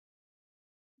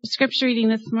Scripture reading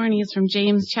this morning is from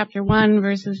James chapter 1,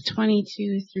 verses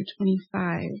 22 through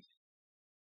 25.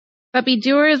 But be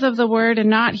doers of the word and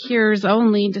not hearers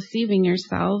only, deceiving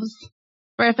yourselves.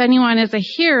 For if anyone is a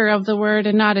hearer of the word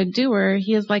and not a doer,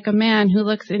 he is like a man who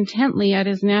looks intently at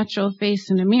his natural face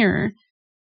in a mirror.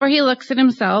 For he looks at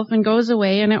himself and goes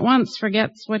away and at once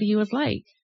forgets what he was like.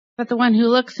 But the one who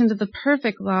looks into the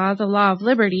perfect law, the law of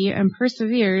liberty, and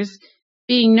perseveres,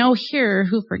 being no hearer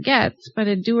who forgets, but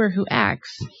a doer who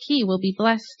acts, he will be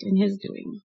blessed in his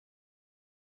doing.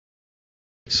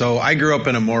 So I grew up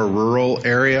in a more rural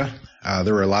area.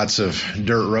 There were lots of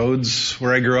dirt roads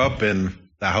where I grew up, and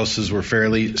the houses were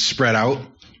fairly spread out.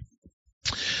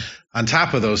 On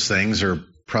top of those things, or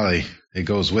probably it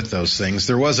goes with those things,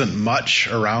 there wasn't much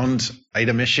around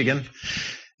Ida, Michigan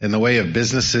in the way of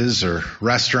businesses or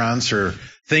restaurants or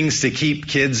things to keep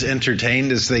kids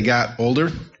entertained as they got older.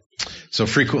 So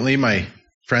frequently my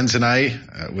friends and I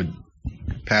would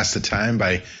pass the time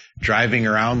by driving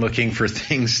around looking for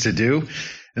things to do.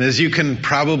 And as you can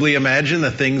probably imagine,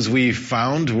 the things we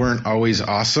found weren't always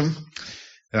awesome.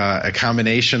 A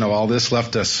combination of all this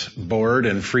left us bored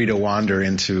and free to wander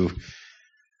into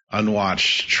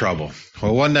unwatched trouble.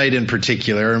 Well, one night in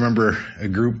particular, I remember a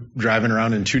group driving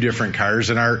around in two different cars,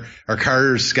 and our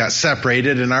cars got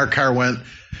separated, and our car went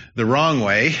the wrong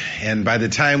way. And by the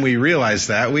time we realized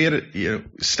that, we had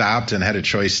stopped and had a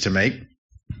choice to make.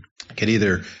 Could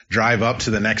either drive up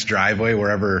to the next driveway,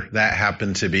 wherever that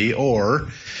happened to be, or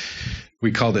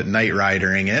we called it night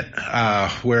riding it,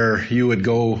 where you would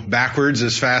go backwards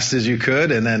as fast as you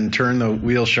could and then turn the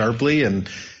wheel sharply, and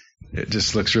it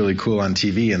just looks really cool on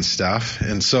TV and stuff.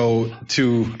 And so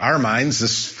to our minds,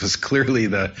 this was clearly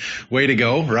the way to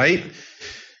go, right?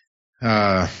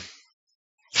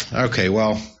 Okay,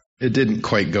 well, it didn't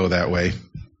quite go that way.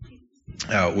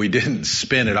 We didn't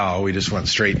spin at all. We just went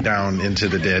straight down into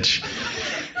the ditch.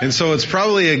 And so it's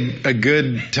probably a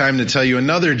good time to tell you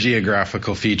another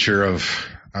geographical feature of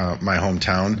my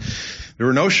hometown. There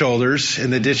were no shoulders,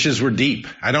 and the ditches were deep.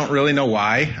 I don't really know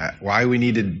why we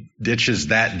needed ditches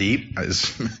that deep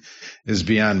is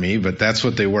beyond me, but that's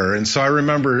what they were. And so I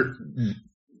remember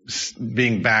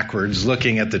being backwards,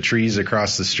 looking at the trees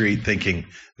across the street, thinking,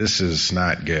 this is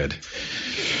not good.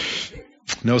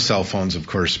 No cell phones, of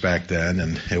course, back then,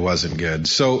 and it wasn't good.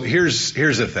 So here's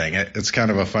the thing. It's kind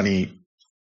of a funny,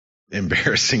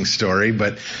 embarrassing story,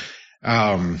 but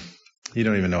you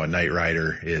don't even know what Night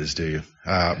Rider is, do you?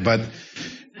 But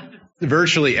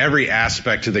virtually every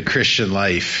aspect of the Christian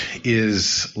life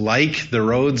is like the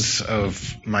roads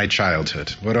of my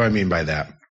childhood. What do I mean by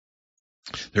that?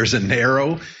 There's a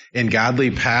narrow and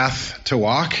godly path to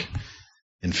walk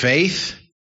in faith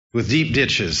with deep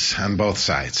ditches on both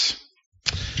sides.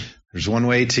 There's one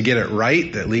way to get it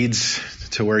right that leads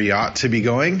to where you ought to be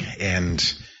going, and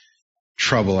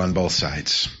trouble on both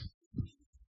sides.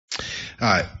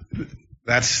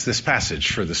 That's this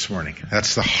passage for this morning.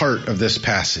 That's the heart of this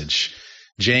passage.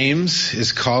 James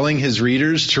is calling his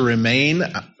readers to remain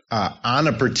on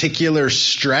a particular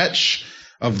stretch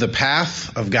of the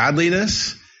path of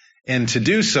godliness. And to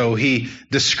do so, he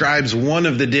describes one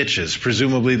of the ditches,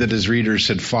 presumably that his readers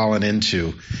had fallen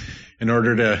into, in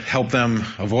order to help them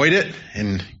avoid it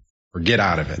or get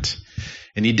out of it.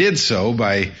 And he did so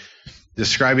by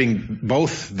describing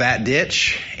both that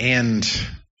ditch and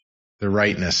the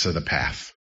rightness of the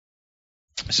path.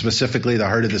 Specifically, the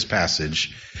heart of this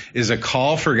passage is a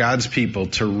call for God's people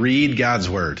to read God's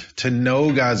word, to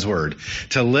know God's word,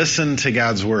 to listen to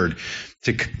God's word,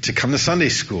 to come to Sunday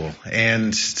school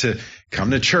and to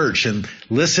come to church and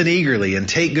listen eagerly and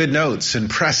take good notes and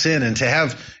press in and to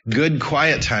have good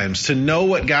quiet times, to know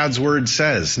what God's word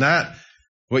says, not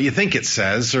what you think it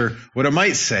says or what it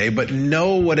might say, but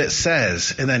know what it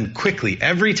says, and then quickly,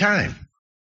 every time,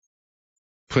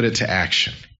 put it to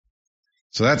action.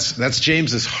 So that's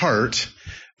James's heart,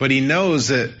 but he knows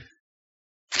that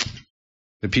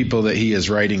the people that he is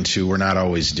writing to were not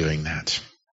always doing that.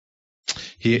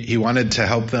 He wanted to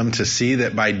help them to see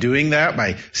that by doing that,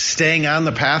 by staying on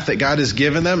the path that God has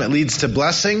given them, it leads to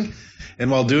blessing, and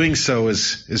while doing so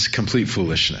is complete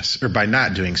foolishness, or by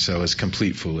not doing so is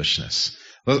complete foolishness.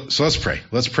 So let's pray.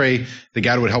 Let's pray that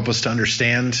God would help us to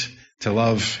understand, to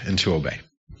love, and to obey.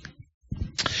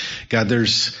 God,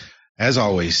 there's, as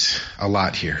always, a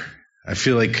lot here. I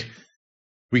feel like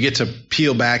we get to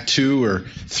peel back 2 or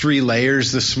 3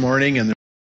 layers this morning, and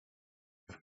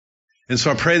so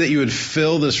I pray that you would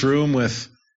fill this room with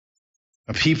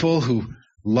a people who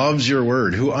loves your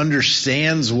word, who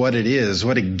understands what it is,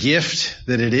 what a gift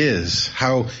that it is,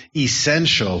 how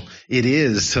essential it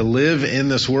is to live in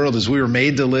this world as we were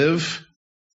made to live,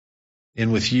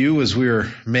 and with you as we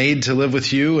are made to live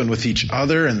with you and with each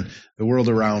other and the world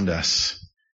around us.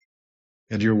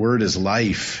 God, your word is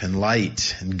life and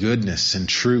light and goodness and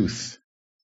truth.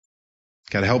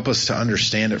 God, help us to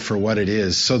understand it for what it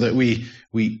is so that we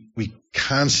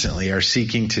constantly are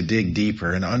seeking to dig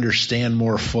deeper and understand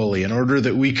more fully in order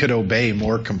that we could obey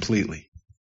more completely.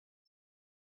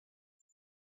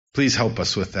 Please help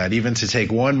us with that, even to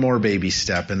take one more baby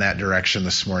step in that direction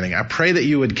this morning. I pray that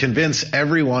you would convince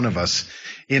every one of us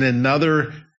in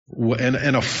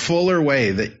a fuller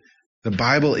way that the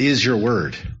Bible is your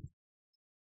word.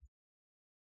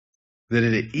 That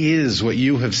it is what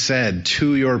you have said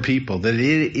to your people, that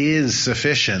it is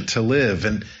sufficient to live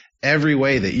in every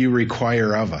way that you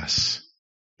require of us.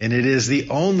 And it is the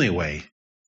only way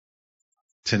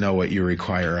to know what you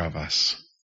require of us.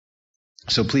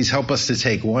 So please help us to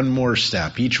take one more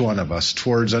step, each one of us,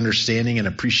 towards understanding and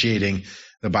appreciating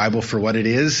the Bible for what it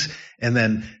is. And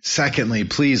then secondly,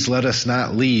 please let us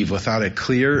not leave without a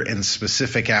clear and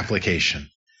specific application.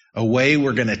 A way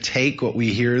we're going to take what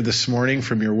we hear this morning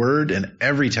from your word and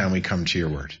every time we come to your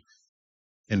word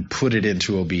and put it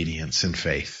into obedience and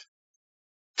faith.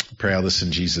 I pray all this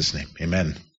in Jesus' name.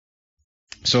 Amen.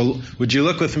 So would you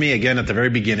look with me again at the very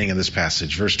beginning of this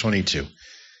passage, verse 22.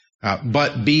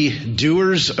 But be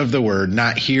doers of the word,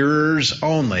 not hearers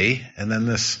only. And then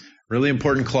this really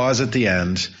important clause at the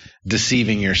end,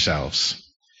 deceiving yourselves.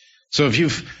 So if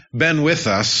you've been with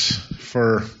us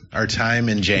for our time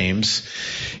in James,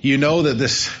 you know that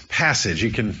this passage,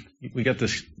 we got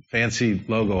this fancy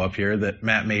logo up here that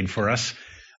Matt made for us,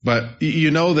 but you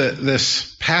know that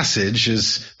this passage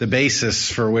is the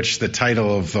basis for which the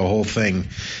title of the whole thing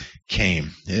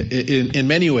came. In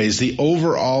many ways, the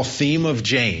overall theme of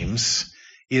James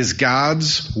is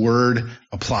God's word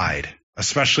applied,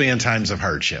 especially in times of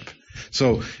hardship.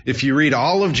 So if you read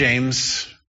all of James,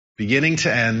 beginning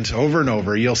to end, over and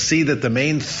over, you'll see that the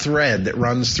main thread that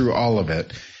runs through all of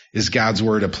it is God's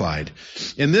word applied.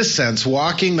 In this sense,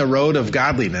 walking the road of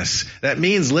godliness, that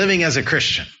means living as a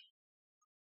Christian.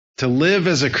 To live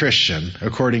as a Christian,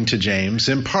 according to James,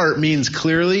 in part means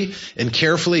clearly and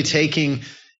carefully taking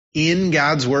in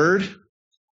God's word,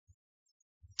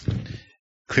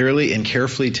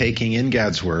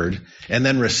 and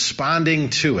then responding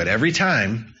to it every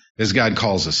time as God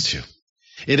calls us to.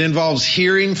 It involves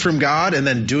hearing from God and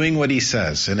then doing what he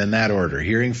says, and in that order,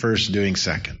 hearing first, doing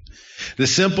second. The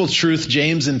simple truth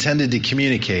James intended to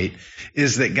communicate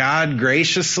is that God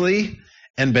graciously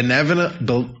and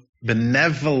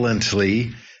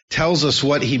benevolently tells us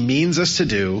what he means us to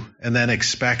do and then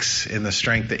expects in the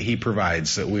strength that he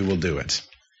provides that we will do it.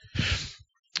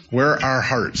 Where our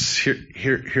hearts,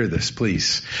 hear this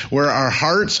please, where our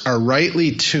hearts are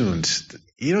rightly tuned.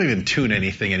 You don't even tune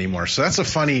anything anymore. So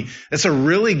that's a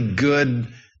really good,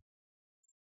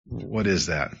 what is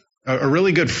that? A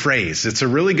really good phrase. It's a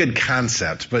really good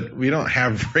concept, but we don't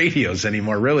have radios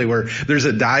anymore really where there's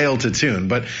a dial to tune.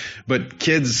 But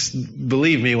kids,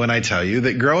 believe me when I tell you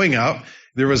that growing up,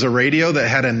 there was a radio that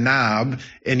had a knob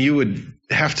and you would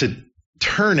have to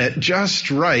turn it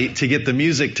just right to get the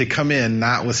music to come in,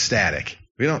 not with static.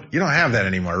 You don't have that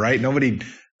anymore, right? I don't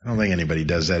think anybody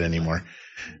does that anymore.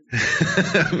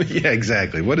 Yeah,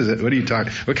 exactly. What is it? What are you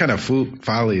talking? What kind of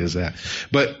folly is that?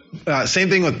 But same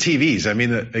thing with TVs. I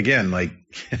mean, again, like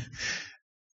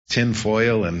tin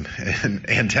foil and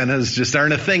antennas just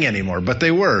aren't a thing anymore, but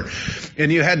they were.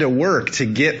 And you had to work to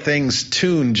get things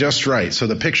tuned just right. So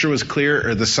the picture was clear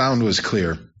or the sound was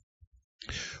clear.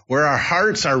 Where our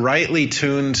hearts are rightly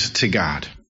tuned to God.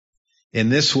 In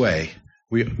this way,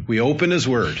 we open his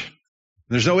word.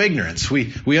 There's no ignorance.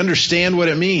 We understand what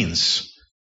it means.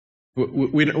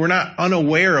 We're not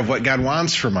unaware of what God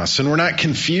wants from us, and we're not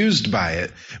confused by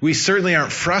it. We certainly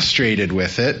aren't frustrated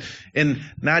with it, and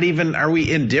not even are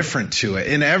we indifferent to it.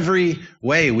 In every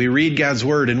way, we read God's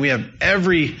word, and we have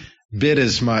every bit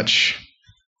as much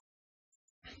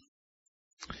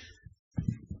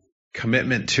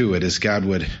commitment to it as God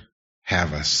would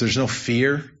have us. There's no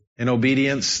fear in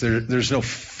obedience. There's no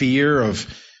fear of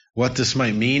what this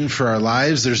might mean for our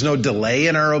lives. There's no delay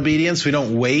in our obedience. We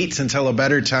don't wait until a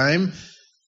better time.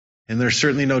 And there's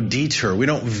certainly no detour. We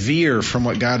don't veer from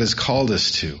what God has called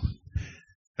us to.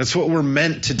 That's what we're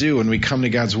meant to do when we come to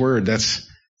God's word. That's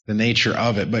the nature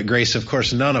of it. But grace, of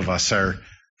course, none of us are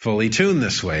fully tuned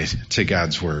this way to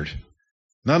God's word.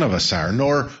 None of us are,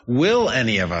 nor will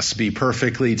any of us be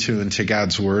perfectly tuned to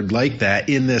God's word like that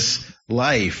in this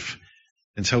life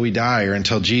until we die or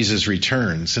until Jesus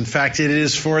returns. In fact, it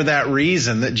is for that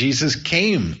reason that Jesus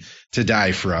came to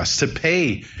die for us, to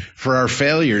pay for our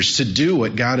failures, to do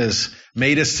what God has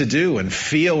made us to do and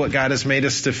feel what God has made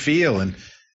us to feel and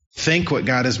think what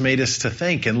God has made us to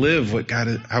think and live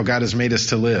how God has made us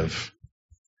to live.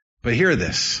 But hear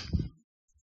this.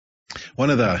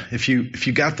 If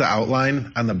you got the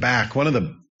outline on the back, one of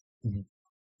the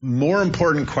more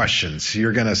important questions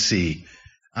you're going to see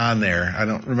on there, I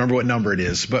don't remember what number it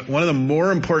is, but one of the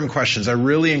more important questions I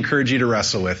really encourage you to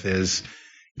wrestle with is,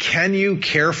 can you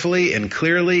carefully and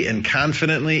clearly and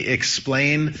confidently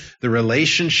explain the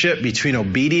relationship between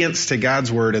obedience to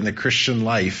God's word and the Christian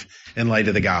life in light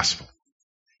of the gospel?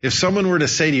 If someone were to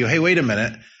say to you, hey, wait a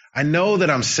minute, I know that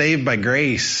I'm saved by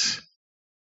grace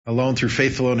alone through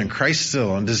faith alone in Christ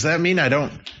alone. Does that mean I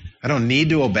don't need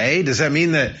to obey? Does that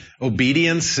mean that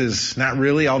obedience is not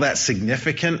really all that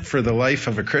significant for the life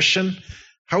of a Christian?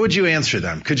 How would you answer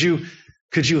them? Could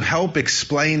you help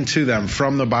explain to them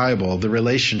from the Bible the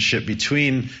relationship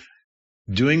between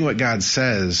doing what God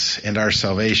says and our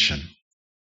salvation?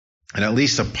 And at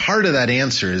least a part of that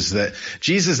answer is that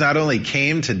Jesus not only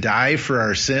came to die for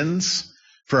our sins,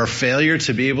 for our failure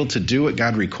to be able to do what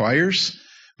God requires,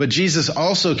 but Jesus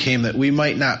also came that we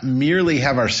might not merely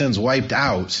have our sins wiped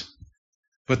out,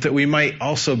 but that we might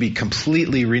also be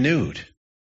completely renewed.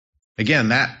 Again,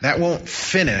 that won't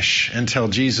finish until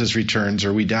Jesus returns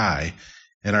or we die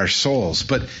in our souls.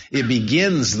 But it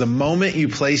begins the moment you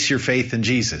place your faith in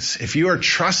Jesus. If you are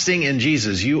trusting in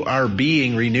Jesus, you are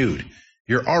being renewed.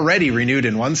 You're already renewed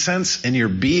in one sense, and you're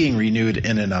being renewed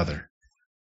in another.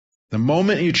 The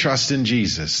moment you trust in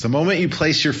Jesus, the moment you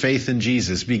place your faith in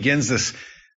Jesus, begins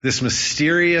this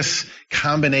mysterious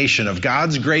combination of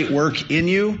God's great work in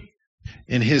you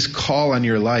and his call on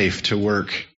your life to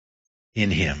work in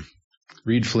him.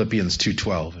 Read Philippians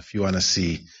 2:12 if you want to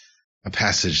see a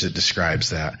passage that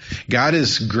describes that. God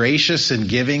is gracious in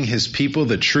giving his people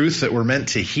the truth that we're meant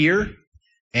to hear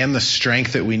and the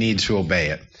strength that we need to obey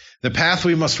it. The path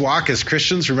we must walk as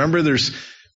Christians, remember there's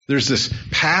this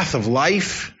path of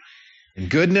life and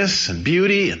goodness and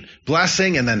beauty and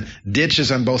blessing, and then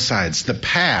ditches on both sides. The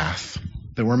path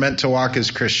that we're meant to walk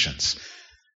as Christians,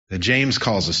 that James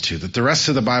calls us to, that the rest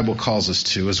of the Bible calls us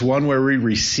to, is one where we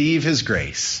receive his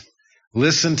grace,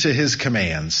 listen to his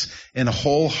commands, and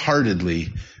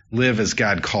wholeheartedly live as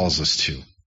God calls us to.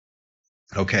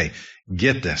 Okay,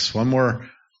 get this. One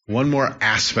more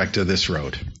aspect of this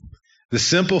road. The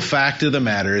simple fact of the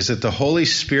matter is that the Holy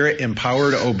Spirit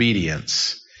empowered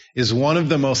obedience is one of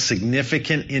the most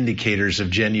significant indicators of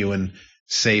genuine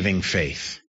saving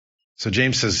faith. So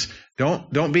James says,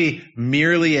 don't be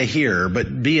merely a hearer,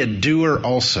 but be a doer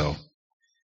also.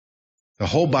 The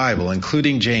whole Bible,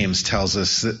 including James, tells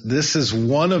us that this is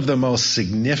one of the most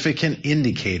significant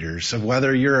indicators of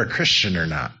whether you're a Christian or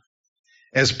not.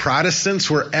 As Protestants,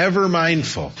 we're ever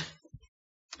mindful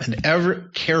and ever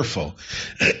careful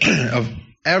of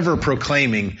ever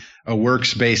proclaiming a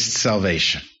works-based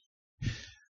salvation.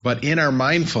 But in our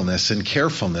mindfulness and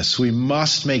carefulness, we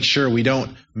must make sure we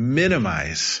don't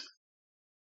minimize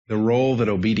the role that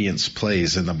obedience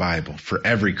plays in the Bible for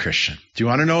every Christian. Do you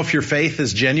want to know if your faith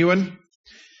is genuine?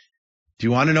 Do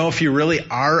you want to know if you really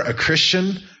are a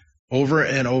Christian? Over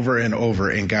and over and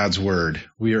over in God's Word,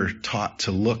 we are taught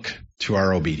to look to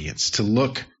our obedience, to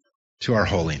look to our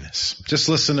holiness. Just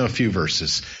listen to a few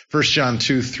verses. 1 John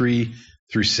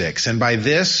 2:3-6. And by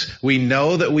this, we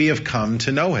know that we have come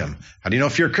to know him. How do you know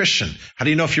if you're a Christian? How do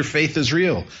you know if your faith is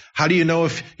real? How do you know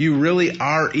if you really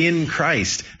are in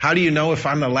Christ? How do you know if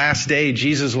on the last day,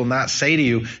 Jesus will not say to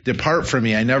you, depart from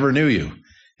me, I never knew you?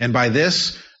 And by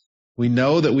this, we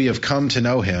know that we have come to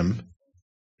know him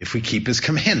if we keep his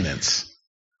commandments.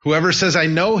 Whoever says, I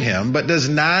know him, but does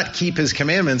not keep his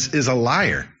commandments is a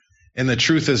liar, and the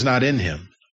truth is not in him.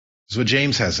 This is what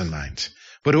James has in mind.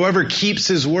 But whoever keeps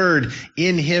his word,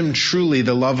 in him truly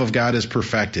the love of God is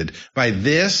perfected. By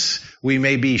this we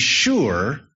may be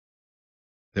sure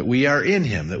that we are in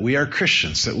him, that we are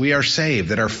Christians, that we are saved,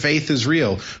 that our faith is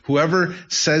real. Whoever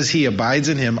says he abides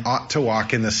in him ought to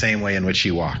walk in the same way in which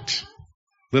he walked.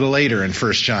 A little later in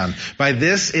 1 John, by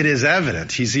this it is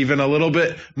evident, he's even a little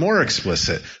bit more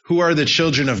explicit, who are the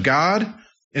children of God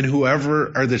and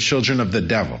whoever are the children of the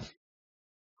devil.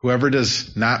 Whoever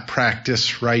does not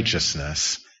practice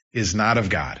righteousness is not of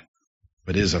God,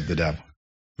 but is of the devil.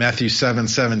 Matthew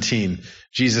 7:17,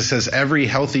 Jesus says, every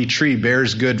healthy tree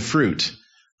bears good fruit,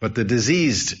 but the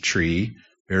diseased tree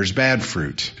bears bad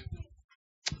fruit.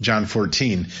 John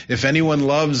 14, if anyone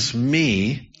loves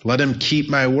me, let him keep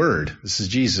my word. This is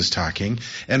Jesus talking.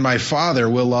 And my Father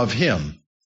will love him.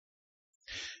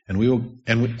 And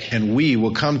we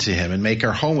will come to him and make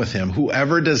our home with him.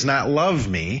 Whoever does not love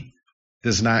me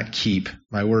does not keep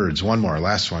my words. One more,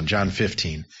 last one, John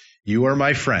 15. You are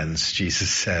my friends,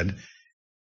 Jesus said,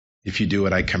 if you do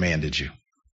what I commanded you.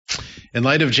 In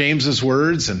light of James's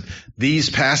words and these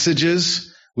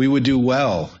passages, we would do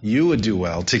well, you would do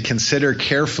well, to consider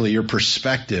carefully your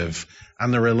perspective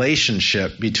on the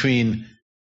relationship between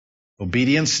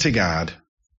obedience to God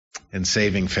and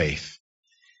saving faith.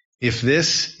 If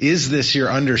this is your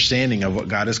understanding of what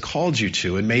God has called you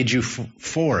to and made you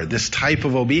for, this type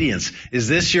of obedience? Is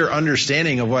this your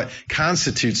understanding of what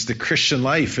constitutes the Christian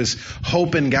life, is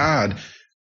hope in God,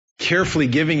 carefully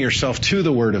giving yourself to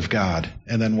the Word of God,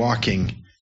 and then walking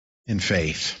in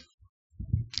faith?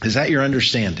 Is that your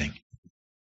understanding?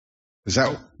 Is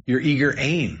that your eager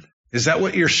aim? Is that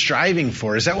what you're striving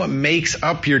for? Is that what makes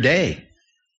up your day?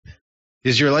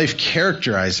 Is your life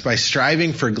characterized by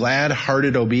striving for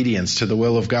glad-hearted obedience to the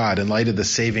will of God in light of the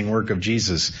saving work of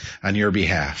Jesus on your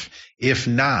behalf? If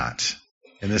not,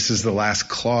 and this is the last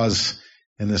clause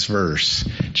in this verse,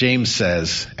 James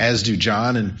says, as do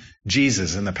John and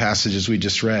Jesus in the passages we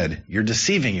just read, you're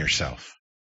deceiving yourself.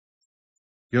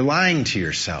 You're lying to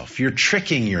yourself. You're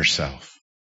tricking yourself.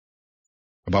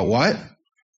 About what?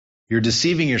 You're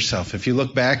deceiving yourself. If you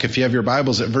look back, if you have your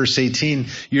Bibles at verse 18,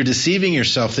 you're deceiving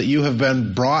yourself that you have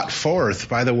been brought forth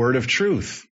by the word of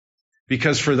truth.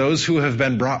 Because for those who have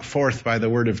been brought forth by the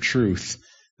word of truth,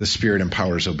 the Spirit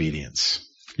empowers obedience.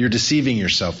 You're deceiving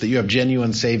yourself that you have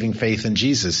genuine saving faith in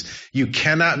Jesus. You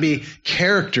cannot be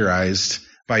characterized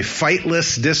by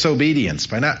fightless disobedience,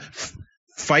 by not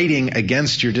fighting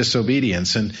against your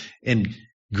disobedience and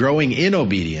growing in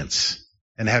obedience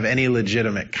and have any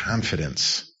legitimate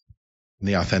confidence in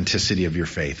the authenticity of your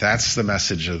faith. That's the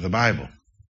message of the Bible.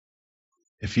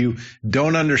 If you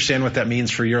don't understand what that means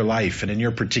for your life and in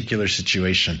your particular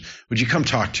situation, would you come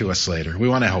talk to us later? We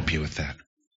want to help you with that.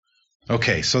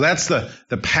 Okay, so that's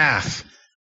the path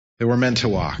that we're meant to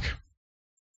walk.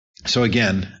 So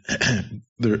again,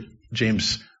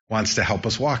 James wants to help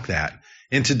us walk that.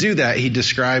 And to do that, he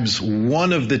describes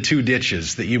one of the two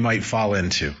ditches that you might fall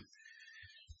into.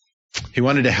 He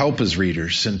wanted to help his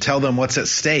readers and tell them what's at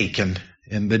stake and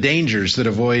the dangers that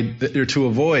are to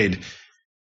avoid,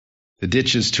 the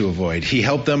ditches to avoid. He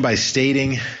helped them by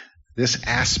stating this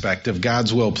aspect of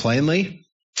God's will plainly,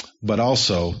 but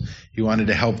also he wanted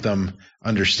to help them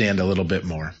understand a little bit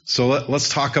more. So let's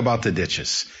talk about the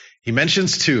ditches. He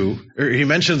mentions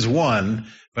one,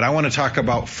 but I want to talk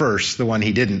about first the one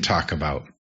he didn't talk about.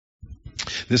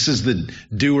 This is the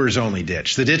doers only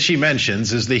ditch. The ditch he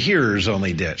mentions is the hearers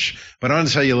only ditch. But I want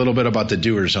to tell you a little bit about the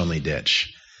doers only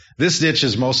ditch. This ditch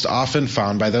is most often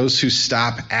found by those who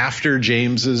stop after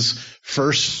James's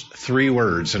first three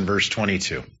words in verse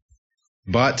 22.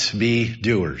 But be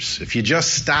doers. If you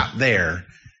just stop there,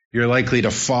 you're likely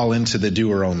to fall into the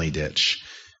doer only ditch.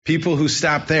 People who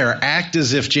stop there act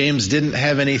as if James didn't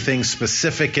have anything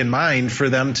specific in mind for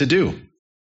them to do.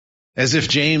 As if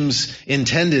James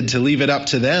intended to leave it up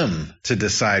to them to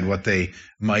decide what they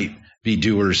might be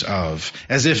doers of.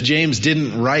 As if James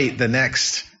didn't write the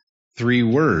next three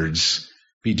words,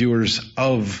 be doers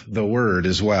of the word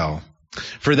as well.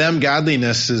 For them,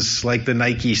 godliness is like the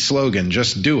Nike slogan,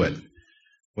 just do it,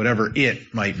 whatever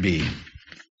it might be.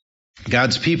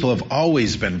 God's people have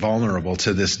always been vulnerable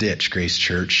to this ditch, Grace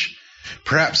Church.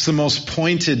 Perhaps the most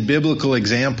pointed biblical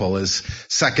example is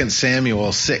 2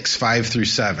 Samuel 6, 5 through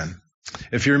 7.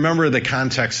 If you remember the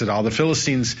context at all, the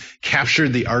Philistines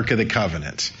captured the Ark of the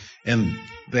Covenant, and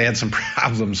they had some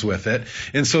problems with it.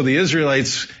 And so the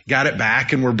Israelites got it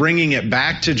back and were bringing it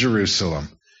back to Jerusalem.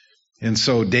 And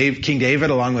so King David,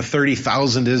 along with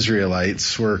 30,000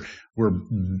 Israelites, were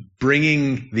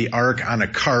bringing the ark on a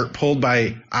cart pulled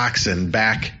by oxen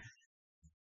back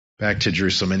to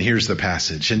Jerusalem. And here's the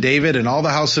passage. And David and all the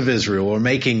house of Israel were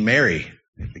making merry.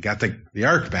 They got the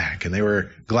ark back, and they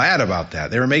were glad about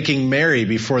that. They were making merry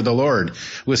before the Lord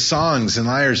with songs and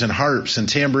lyres and harps and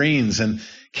tambourines and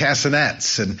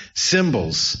castanets and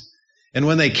cymbals. And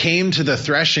when they came to the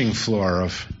threshing floor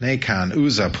of Nacon,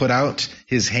 Uzzah put out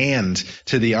his hand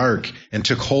to the ark and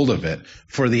took hold of it.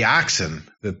 For the oxen,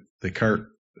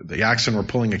 the oxen were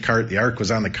pulling a cart, the ark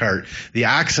was on the cart. The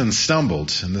oxen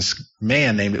stumbled, and this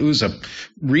man named Uzzah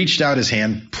reached out his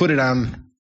hand, put it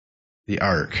on the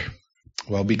ark.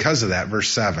 Well, because of that, verse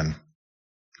 7,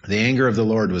 the anger of the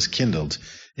Lord was kindled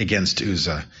against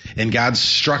Uzzah, and God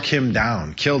struck him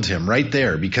down, killed him right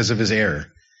there because of his error,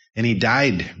 and he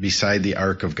died beside the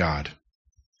ark of God.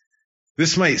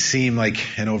 This might seem like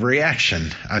an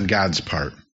overreaction on God's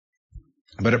part,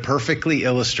 but it perfectly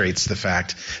illustrates the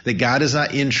fact that God is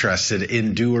not interested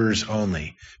in doers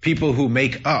only, people who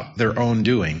make up their own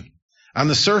doing. On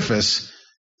the surface,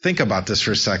 think about this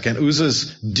for a second.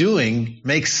 Uzzah's doing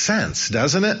makes sense,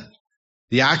 doesn't it?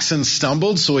 The oxen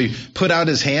stumbled, so he put out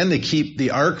his hand to keep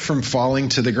the ark from falling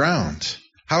to the ground.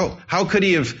 How could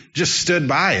he have just stood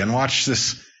by and watched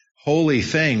this holy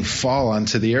thing fall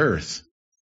onto the earth?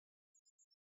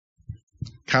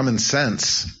 Common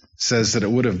sense says that it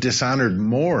would have dishonored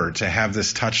more to have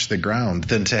this touch the ground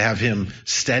than to have him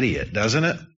steady it, doesn't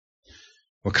it?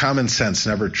 Well, common sense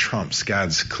never trumps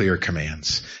God's clear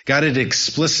commands. God had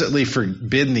explicitly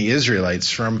forbidden the Israelites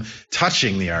from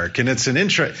touching the ark. And it's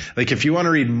if you want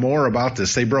to read more about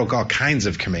this, they broke all kinds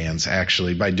of commands,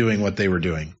 actually, by doing what they were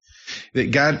doing.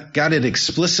 God had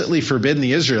explicitly forbidden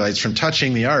the Israelites from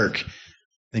touching the ark.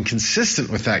 And consistent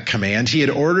with that command, he had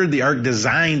ordered the ark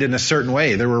designed in a certain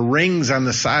way. There were rings on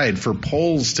the side for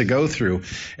poles to go through.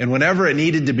 And whenever it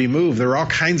needed to be moved, there were all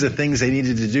kinds of things they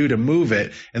needed to do to move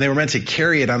it. And they were meant to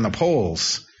carry it on the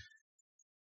poles.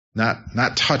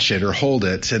 Not touch it or hold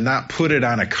it, and not put it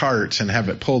on a cart and have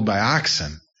it pulled by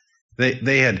oxen.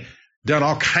 They had done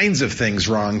all kinds of things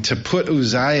wrong to put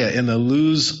Uzzah in the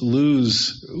lose-lose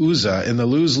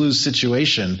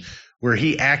situation where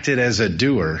he acted as a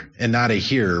doer and not a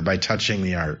hearer by touching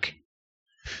the ark.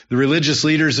 The religious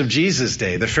leaders of Jesus'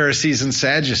 day, the Pharisees and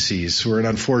Sadducees, were an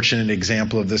unfortunate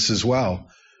example of this as well.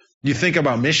 You think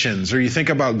about missions, or you think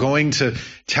about going to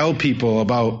tell people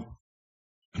about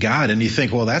God, and you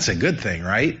think, well, that's a good thing,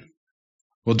 right?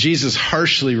 Well, Jesus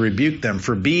harshly rebuked them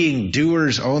for being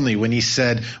doers only when he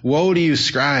said, "Woe to you,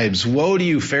 scribes! Woe to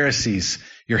you, Pharisees!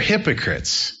 You're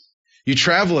hypocrites! You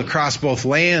travel across both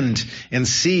land and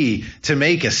sea to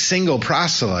make a single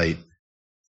proselyte.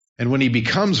 And when he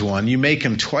becomes one, you make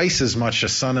him twice as much a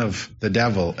son of the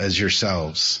devil as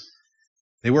yourselves."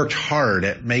 They worked hard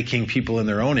at making people in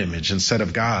their own image instead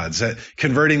of God's, at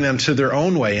converting them to their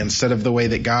own way instead of the way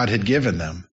that God had given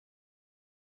them.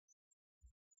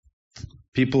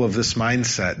 People of this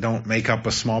mindset don't make up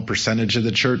a small percentage of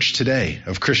the church today,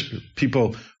 of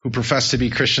people who profess to be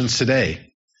Christians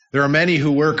today. There are many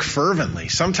who work fervently,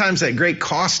 sometimes at great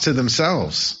cost to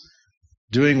themselves,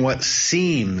 doing what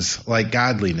seems like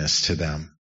godliness to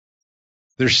them.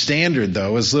 Their standard,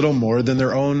 though, is little more than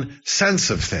their own sense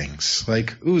of things,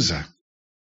 like Uzzah,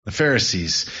 the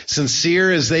Pharisees.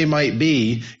 Sincere as they might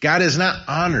be, God is not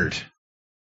honored. Do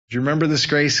you remember this,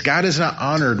 Grace? God is not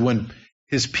honored when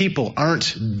his people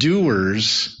aren't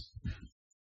doers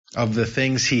of the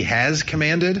things he has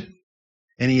commanded.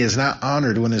 And he is not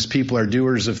honored when his people are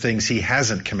doers of things he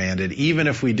hasn't commanded, even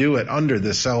if we do it under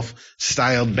the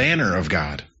self-styled banner of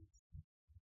God.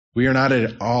 We are not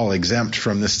at all exempt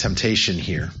from this temptation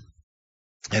here.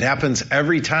 It happens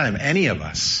every time any of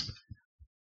us,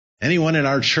 anyone in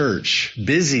our church,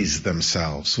 busies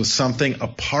themselves with something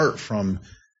apart from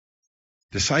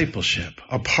discipleship,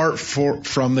 apart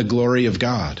from the glory of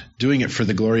God, doing it for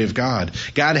the glory of God.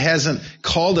 God hasn't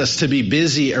called us to be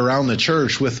busy around the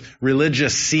church with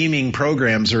religious seeming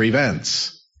programs or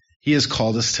events. He has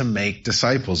called us to make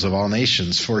disciples of all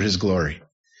nations for his glory.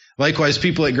 Likewise,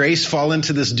 people at Grace fall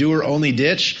into this doer-only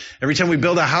ditch every time we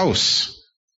build a house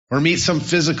or meet some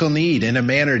physical need in a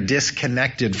manner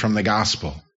disconnected from the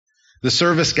gospel. The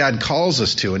service God calls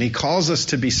us to, and he calls us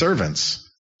to be servants,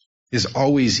 is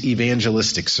always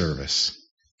evangelistic service.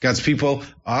 God's people,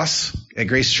 us at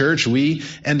Grace Church, we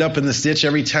end up in this ditch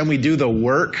every time we do the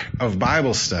work of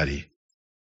Bible study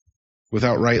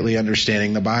without rightly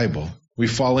understanding the Bible. We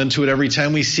fall into it every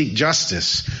time we seek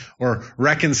justice or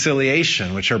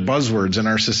reconciliation, which are buzzwords in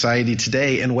our society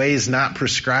today, in ways not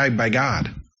prescribed by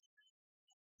God.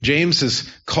 James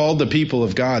has called the people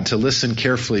of God to listen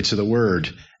carefully to the word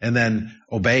and then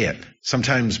obey it,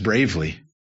 sometimes bravely,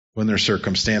 when their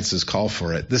circumstances call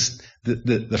for it.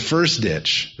 The first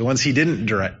ditch, the one he didn't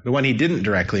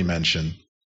directly mention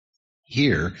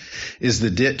here, is the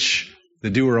ditch, the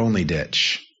doer-only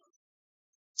ditch.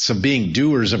 So being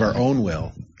doers of our own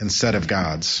will instead of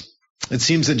God's. It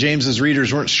seems that James's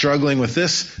readers weren't struggling with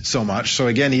this so much. So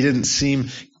again, he didn't seem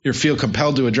or feel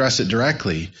compelled to address it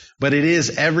directly. But it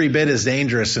is every bit as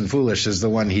dangerous and foolish as the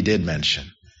one he did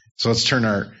mention. So let's turn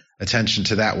our attention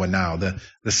to that one now.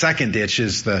 The second ditch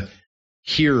is the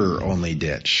hearer-only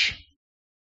ditch.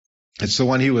 It's the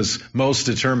one he was most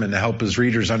determined to help his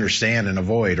readers understand and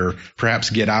avoid, or perhaps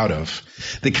get out of.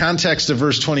 The context of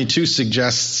verse 22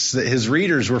 suggests that his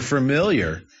readers were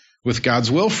familiar with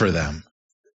God's will for them.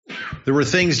 There were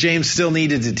things James still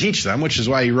needed to teach them, which is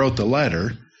why he wrote the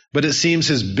letter. But it seems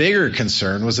his bigger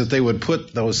concern was that they would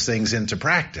put those things into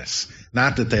practice,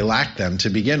 not that they lacked them to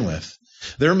begin with.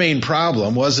 Their main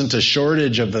problem wasn't a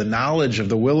shortage of the knowledge of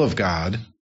the will of God,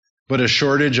 but a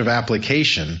shortage of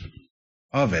application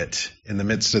of it in the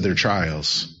midst of their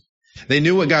trials. They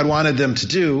knew what God wanted them to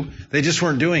do, they just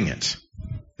weren't doing it.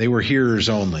 They were hearers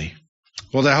only.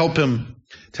 Well, to help him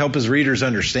to help his readers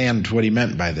understand what he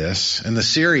meant by this and the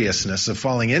seriousness of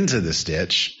falling into this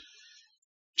ditch,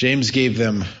 James gave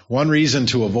them one reason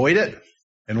to avoid it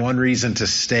and one reason to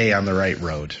stay on the right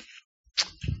road.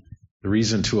 The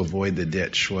reason to avoid the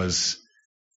ditch was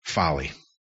folly.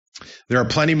 There are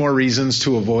plenty more reasons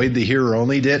to avoid the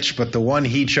hearer-only ditch, but the one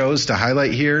he chose to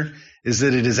highlight here is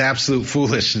that it is absolute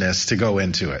foolishness to go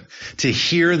into it, to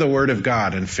hear the word of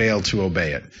God and fail to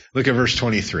obey it. Look at verse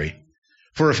 23.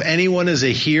 For if anyone is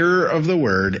a hearer of the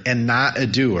word and not a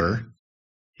doer,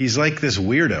 he's like this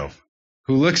weirdo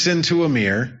who looks into a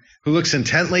mirror, who looks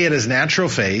intently at his natural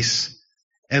face,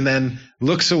 and then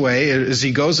looks away. As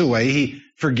he goes away, he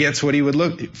forgets what he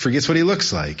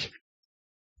looks like.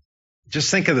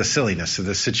 Just think of the silliness of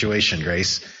this situation,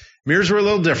 Grace. Mirrors were a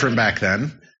little different back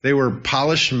then. They were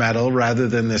polished metal rather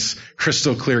than this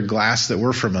crystal clear glass that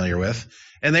we're familiar with.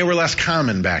 And they were less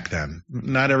common back then.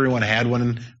 Not everyone had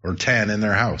one or 10 in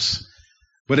their house.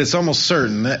 But it's almost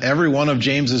certain that every one of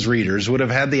James's readers would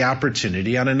have had the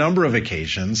opportunity on a number of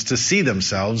occasions to see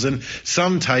themselves in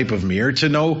some type of mirror to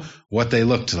know what they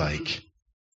looked like.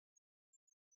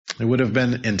 It would have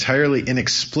been entirely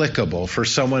inexplicable for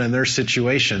someone in their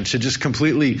situation to just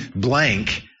completely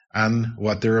blank on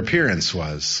what their appearance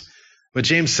was. But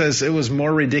James says it was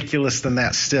more ridiculous than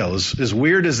that still. As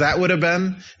weird as that would have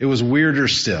been, it was weirder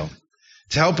still.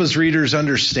 To help his readers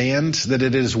understand that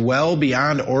it is well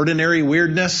beyond ordinary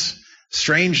weirdness,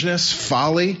 strangeness,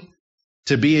 folly,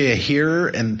 to be a hearer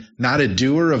and not a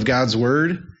doer of God's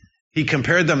word, he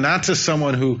compared them not to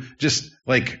someone who just,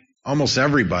 like almost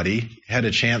everybody, had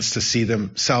a chance to see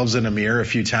themselves in a mirror a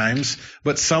few times,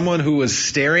 but someone who was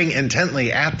staring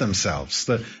intently at themselves.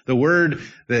 The word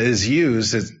that is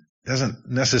used doesn't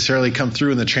necessarily come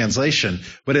through in the translation,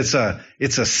 but it's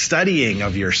a studying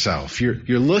of yourself.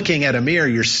 You're looking at a mirror,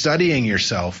 you're studying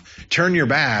yourself, turn your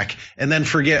back, and then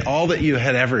forget all that you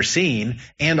had ever seen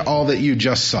and all that you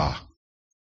just saw.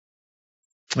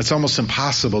 It's almost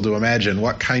impossible to imagine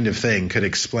what kind of thing could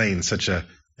explain such an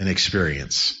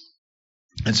experience.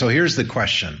 And so here's the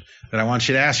question that I want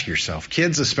you to ask yourself,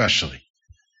 kids especially.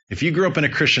 If you grew up in a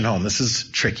Christian home, this is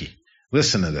tricky.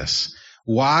 Listen to this.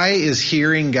 Why is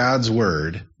hearing God's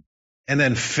word and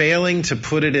then failing to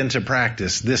put it into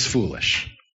practice this foolish?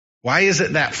 Why is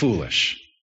it that foolish?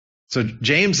 So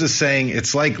James is saying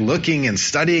it's like looking and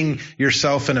studying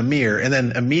yourself in a mirror and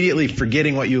then immediately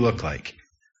forgetting what you look like.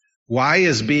 Why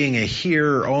is being a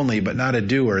hearer only but not a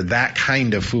doer that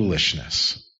kind of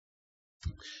foolishness?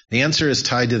 The answer is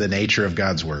tied to the nature of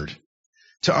God's word.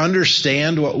 To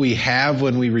understand what we have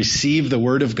when we receive the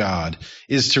word of God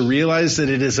is to realize that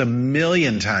it is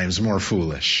 1,000,000 times more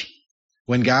foolish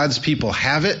when God's people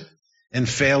have it and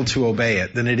fail to obey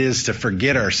it than it is to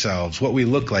forget ourselves, what we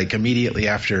look like immediately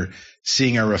after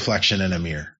seeing our reflection in a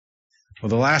mirror. Well,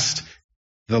 the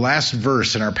last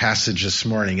verse in our passage this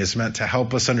morning is meant to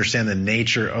help us understand the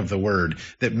nature of the word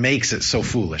that makes it so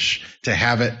foolish to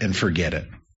have it and forget it.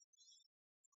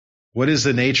 What is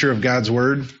the nature of God's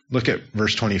word? Look at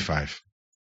verse 25.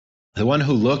 The one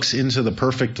who looks into the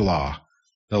perfect law,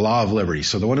 the law of liberty.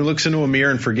 So the one who looks into a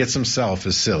mirror and forgets himself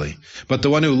is silly. But the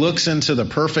one who looks into the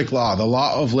perfect law, the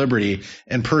law of liberty,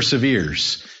 and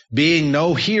perseveres, being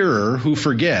no hearer who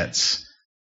forgets,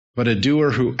 but a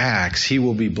doer who acts, he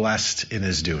will be blessed in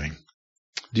his doing.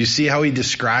 Do you see how he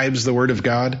describes the word of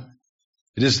God?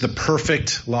 It is the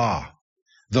perfect law,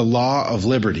 the law of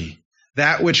liberty.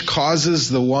 That which causes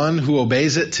the one who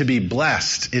obeys it to be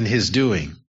blessed in his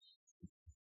doing.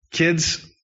 Kids,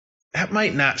 that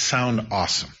might not sound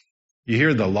awesome. You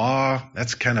hear the law,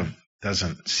 that's kind of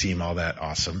doesn't seem all that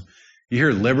awesome. You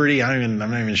hear liberty, I'm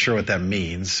not even sure what that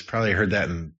means. Probably heard that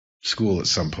in school at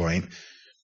some point.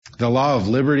 The law of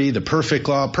liberty, the perfect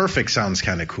law, perfect sounds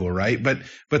kind of cool, right? But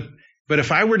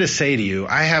if I were to say to you,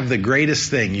 I have the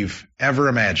greatest thing you've ever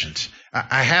imagined.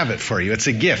 I have it for you. It's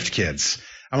a gift, kids.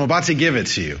 I'm about to give it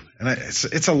to you. And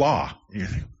it's a law. You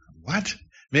think, what?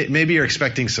 Maybe you're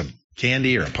expecting some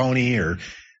candy or a pony or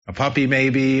a puppy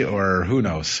maybe, or who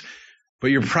knows.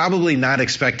 But you're probably not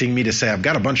expecting me to say, I've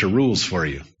got a bunch of rules for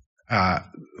you.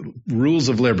 Rules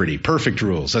of liberty, perfect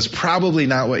rules. That's probably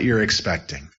not what you're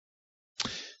expecting.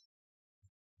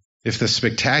 If the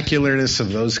spectacularness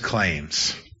of those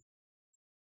claims,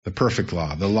 the perfect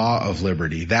law, the law of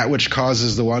liberty, that which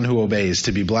causes the one who obeys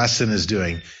to be blessed in his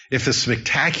doing, if the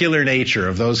spectacular nature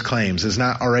of those claims is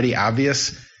not already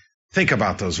obvious, think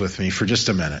about those with me for just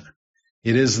a minute.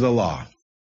 It is the law.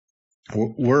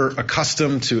 We're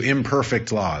accustomed to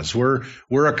imperfect laws.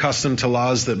 We're accustomed to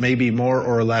laws that may be more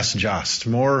or less just,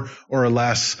 more or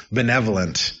less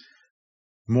benevolent,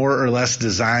 more or less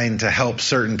designed to help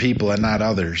certain people and not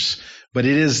others. but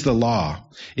it is the law.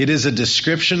 It is a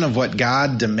description of what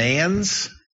God demands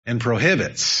and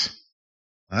prohibits.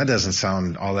 That doesn't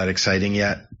sound all that exciting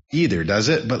yet either, does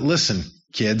it? But listen,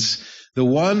 kids, the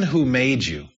one who made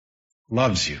you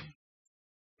loves you.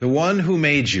 The one who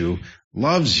made you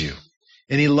loves you.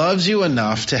 And he loves you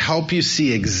enough to help you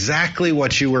see exactly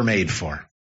what you were made for.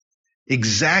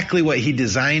 Exactly what he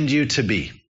designed you to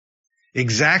be.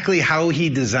 Exactly how he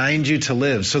designed you to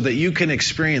live so that you can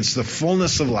experience the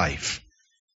fullness of life.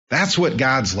 That's what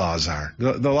God's laws are.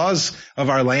 The laws of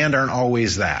our land aren't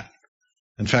always that.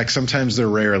 In fact, sometimes they're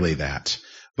rarely that.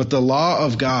 But the law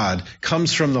of God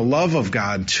comes from the love of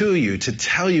God to you to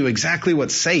tell you exactly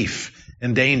what's safe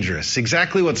and dangerous,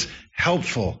 exactly what's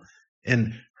helpful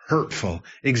and hurtful,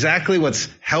 exactly what's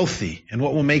healthy and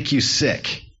what will make you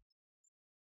sick.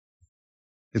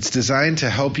 It's designed to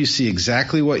help you see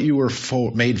exactly what you were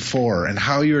made for and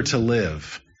how you are to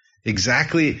live,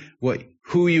 exactly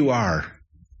who you are.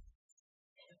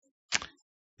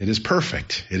 It is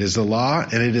perfect. It is the law,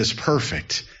 and it is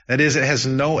perfect. That is, it has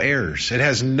no errors. It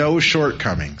has no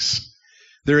shortcomings.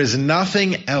 There is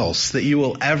nothing else that you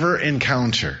will ever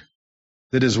encounter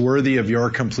that is worthy of your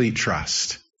complete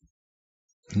trust.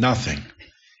 Nothing.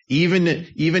 Even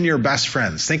your best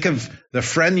friends. Think of the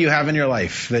friend you have in your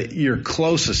life that you're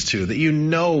closest to, that you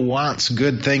know wants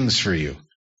good things for you.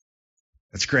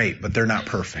 That's great, but they're not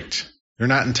perfect. They're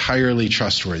not entirely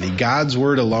trustworthy. God's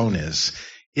word alone is.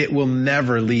 It will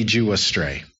never lead you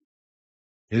astray.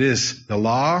 It is the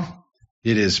law,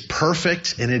 it is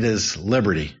perfect, and it is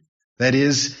liberty. That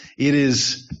is, it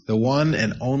is the one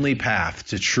and only path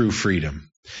to true freedom.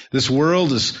 This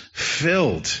world is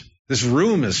filled, this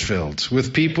room is filled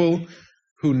with people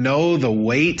who know the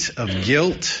weight of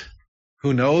guilt,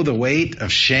 who know the weight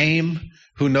of shame,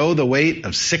 who know the weight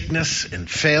of sickness and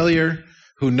failure,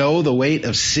 who know the weight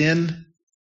of sin.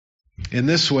 In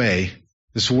this way,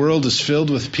 this world is filled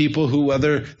with people who,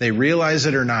 whether they realize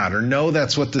it or not, or know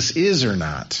that's what this is or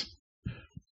not,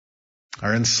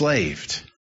 are enslaved.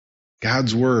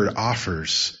 God's word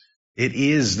offers. It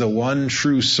is the one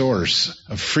true source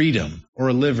of freedom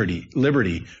or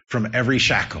liberty from every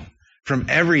shackle, from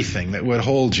everything that would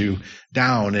hold you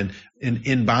down and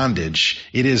in bondage.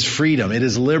 It is freedom. It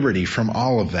is liberty from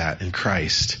all of that in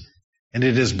Christ. And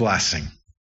it is blessing.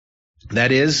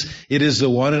 That is, it is the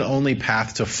one and only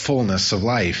path to fullness of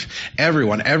life.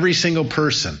 Everyone, every single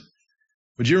person.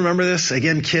 Would you remember this?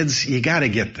 Again, kids, you got to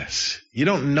get this. You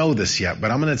don't know this yet,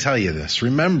 but I'm going to tell you this.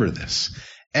 Remember this.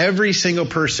 Every single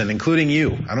person, including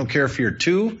you, I don't care if you're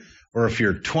 2 or if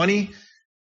you're 20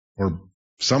 or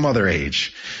some other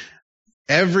age,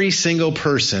 every single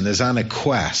person is on a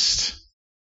quest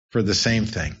for the same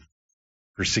thing,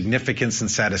 for significance and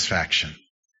satisfaction.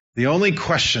 The only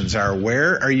questions are,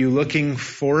 where are you looking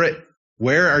for it?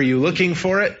 Where are you looking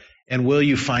for it? And will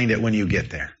you find it when you get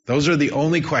there? Those are the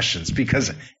only questions,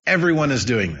 because everyone is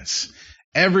doing this.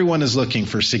 Everyone is looking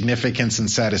for significance and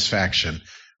satisfaction.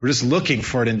 We're just looking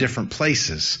for it in different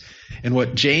places. And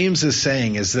what James is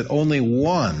saying is that only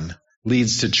one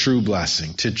leads to true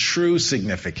blessing, to true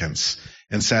significance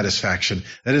and satisfaction.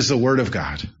 That is the Word of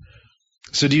God.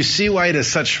 So do you see why it is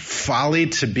such folly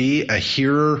to be a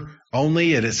hearer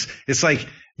only? It's like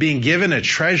being given a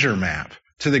treasure map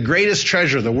to the greatest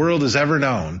treasure the world has ever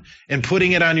known and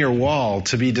putting it on your wall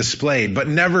to be displayed, but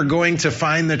never going to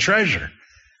find the treasure.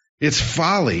 It's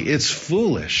folly. It's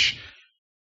foolish.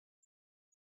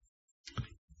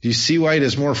 Do you see why it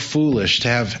is more foolish to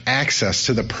have access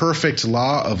to the perfect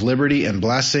law of liberty and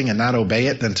blessing and not obey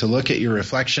it than to look at your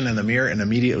reflection in the mirror and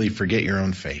immediately forget your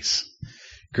own face?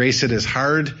 Grace, it is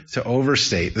hard to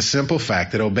overstate the simple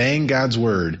fact that obeying God's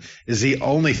word is the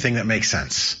only thing that makes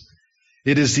sense.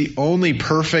 It is the only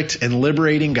perfect and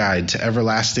liberating guide to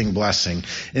everlasting blessing,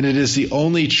 and it is the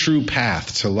only true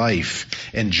path to life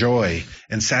and joy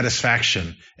and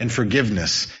satisfaction and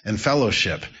forgiveness and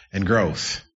fellowship and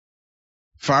growth.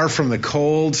 Far from the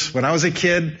cold. When I was a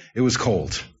kid, it was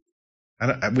cold.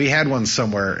 We had one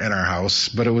somewhere in our house,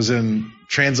 but it was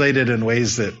translated in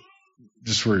ways that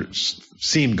just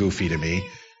seemed goofy to me.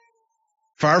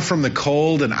 Far from the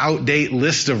cold and outdated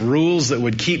list of rules that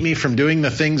would keep me from doing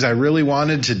the things I really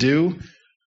wanted to do,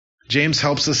 James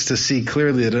helps us to see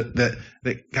clearly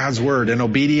that God's word and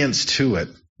obedience to it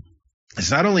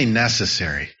is not only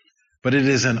necessary, but it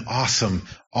is an awesome,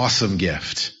 awesome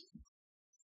gift.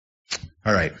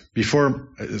 All right,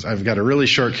 I've got a really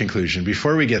short conclusion.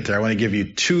 Before we get there, I want to give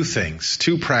you 2 things,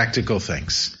 2 practical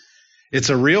things. It's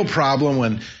a real problem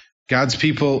when God's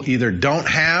people either don't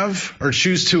have or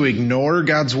choose to ignore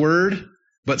God's word,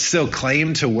 but still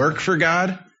claim to work for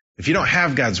God. If you don't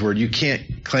have God's word, you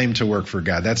can't claim to work for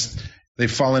God. That's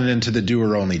They've fallen into the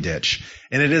doer-only ditch.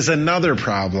 And it is another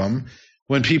problem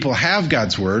when people have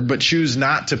God's word but choose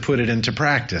not to put it into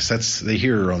practice. That's the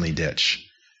hearer-only ditch.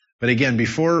 But again,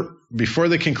 before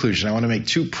the conclusion, I want to make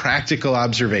two practical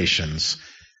observations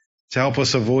to help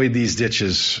us avoid these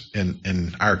ditches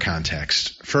in our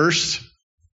context. First,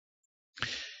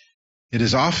 it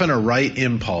is often a right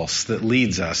impulse that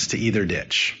leads us to either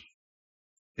ditch.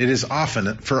 It is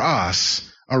often, for us,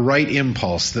 a right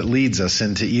impulse that leads us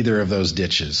into either of those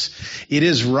ditches. It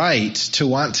is right to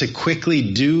want to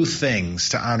quickly do things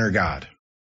to honor God.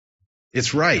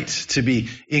 It's right to be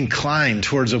inclined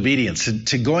towards obedience,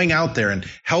 to going out there and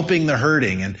helping the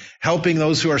hurting and helping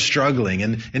those who are struggling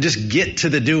and just get to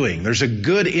the doing. There's a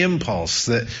good impulse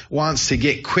that wants to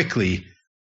get quickly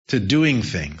to doing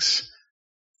things.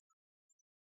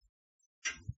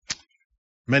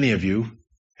 Many of you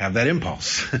have that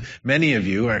impulse. Many of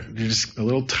you are just a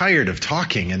little tired of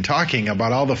talking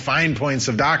about all the fine points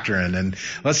of doctrine, and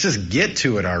let's just get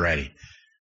to it already.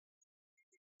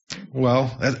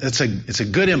 Well, it's a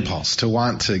good impulse to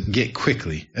want to get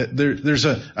quickly. There's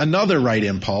another right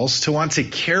impulse to want to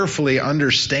carefully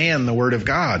understand the Word of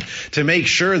God, to make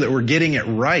sure that we're getting it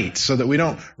right so that we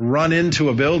don't run into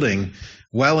a building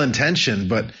well-intentioned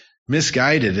but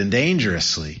misguided and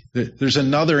dangerously. There's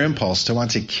another impulse to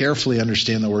want to carefully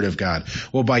understand the Word of God.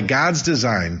 Well, by God's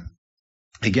design,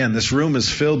 again, this room is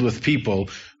filled with people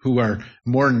who are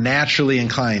more naturally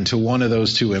inclined to one of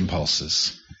those two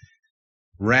impulses.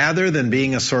 Rather than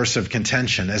being a source of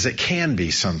contention, as it can be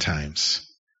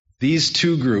sometimes, these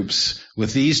two groups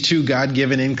with these two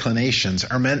God-given inclinations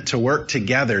are meant to work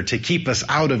together to keep us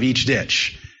out of each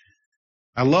ditch.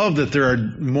 I love that there are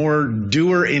more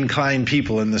doer-inclined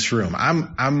people in this room.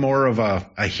 I'm more of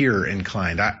a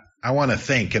hearer-inclined. I want to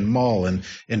think and mull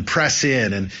and press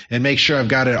in and make sure I've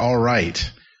got it all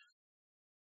right.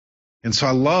 And so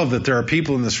I love that there are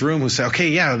people in this room who say, okay,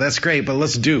 yeah, that's great, but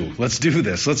let's do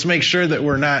this. Let's make sure that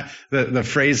we're not, the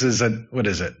phrase is,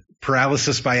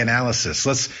 paralysis by analysis.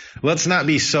 Let's not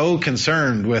be so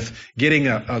concerned with getting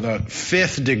the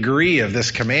fifth degree of this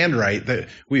command right that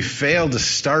we fail to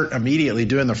start immediately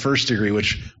doing the first degree,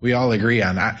 which we all agree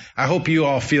on. I hope you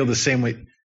all feel the same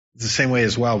way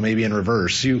as well, maybe in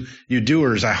reverse. You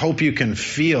doers, I hope you can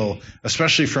feel,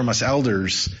 especially from us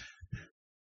elders,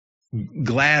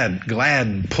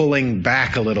 glad pulling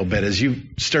back a little bit as you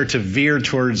start to veer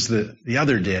towards the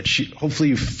other ditch. Hopefully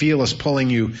you feel us pulling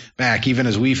you back, even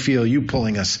as we feel you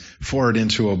pulling us forward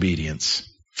into obedience.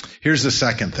 Here's the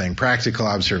second thing, practical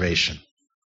observation.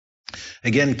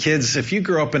 Again, kids, if you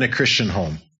grew up in a Christian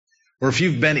home, or if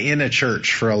you've been in a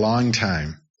church for a long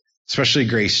time, especially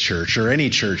Grace Church or any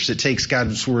church that takes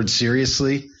God's word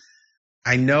seriously,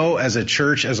 I know as a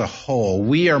church as a whole,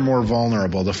 we are more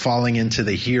vulnerable to falling into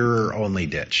the hearer-only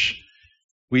ditch.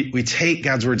 We take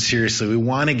God's word seriously. We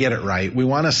want to get it right. We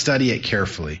want to study it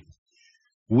carefully.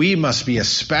 We must be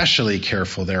especially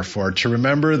careful, therefore, to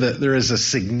remember that there is a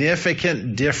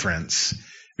significant difference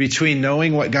between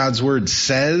knowing what God's word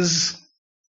says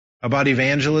about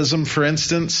evangelism, for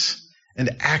instance,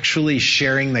 and actually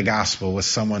sharing the gospel with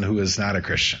someone who is not a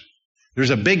Christian.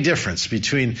 There's a big difference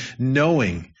between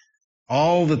knowing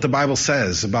all that the Bible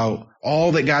says about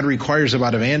all that God requires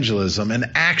about evangelism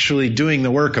and actually doing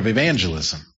the work of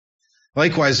evangelism.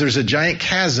 Likewise, there's a giant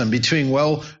chasm between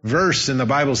well-versed in the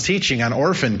Bible's teaching on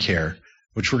orphan care,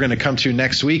 which we're going to come to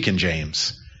next week in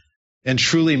James, and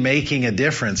truly making a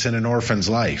difference in an orphan's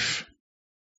life.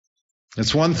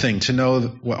 It's one thing to know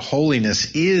what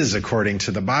holiness is according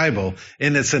to the Bible,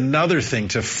 and it's another thing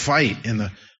to fight in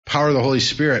the power of the Holy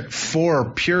Spirit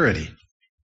for purity.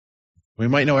 We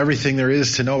might know everything there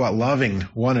is to know about loving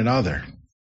one another,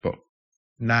 but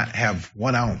not have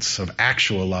 1 ounce of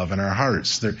actual love in our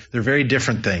hearts. They're very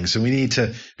different things, and we need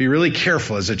to be really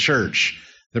careful as a church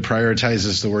that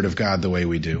prioritizes the Word of God the way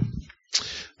we do.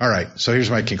 All right, so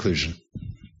here's my conclusion.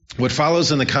 What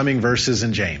follows in the coming verses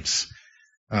in James,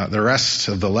 the rest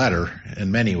of the letter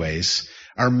in many ways,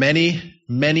 are many,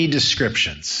 many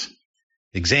descriptions,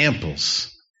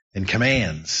 examples, and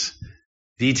commands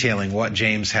detailing what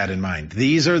James had in mind.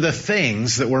 These are the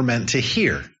things that we're meant to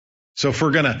hear. So if we're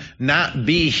going to not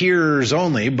be hearers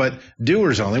only, but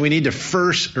doers only, we need to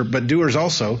first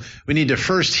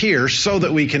hear so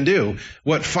that we can do.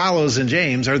 What follows in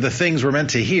James are the things we're meant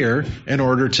to hear in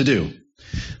order to do.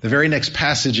 The very next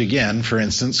passage again, for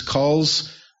instance,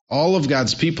 calls all of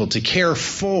God's people to care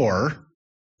for,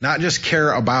 not just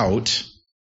care about,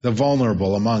 the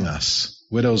vulnerable among us,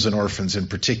 widows and orphans in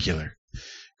particular.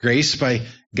 Grace, by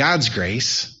God's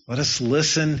grace, let us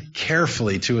listen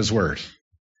carefully to His word.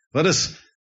 Let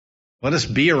us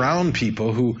be around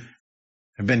people who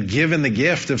have been given the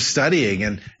gift of studying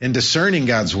and discerning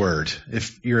God's word,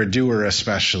 if you're a doer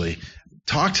especially.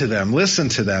 Talk to them, listen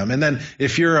to them. And then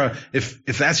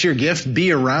if that's your gift,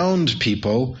 be around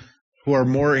people who are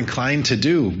more inclined to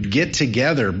do. Get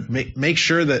together. Make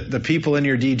sure that the people in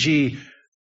your DG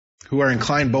who are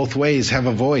inclined both ways have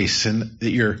a voice and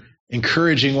that you're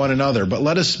encouraging one another. But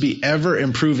let us be ever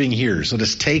improving hearers. Let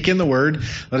us take in the word.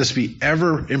 Let us be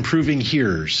ever improving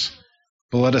hearers.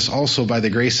 But let us also, by the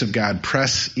grace of God,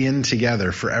 press in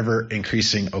together for ever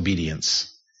increasing obedience.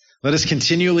 Let us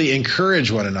continually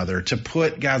encourage one another to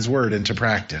put God's word into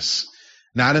practice,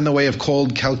 not in the way of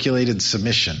cold, calculated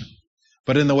submission,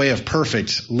 but in the way of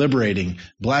perfect, liberating,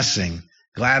 blessing,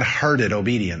 glad-hearted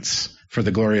obedience for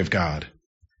the glory of God.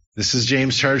 This is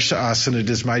James' charge to us, and it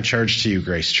is my charge to you,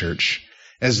 Grace Church.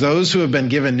 As those who have been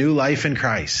given new life in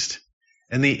Christ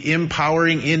and the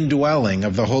empowering indwelling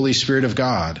of the Holy Spirit of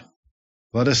God,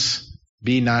 let us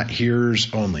be not hearers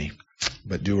only,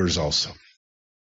 but doers also.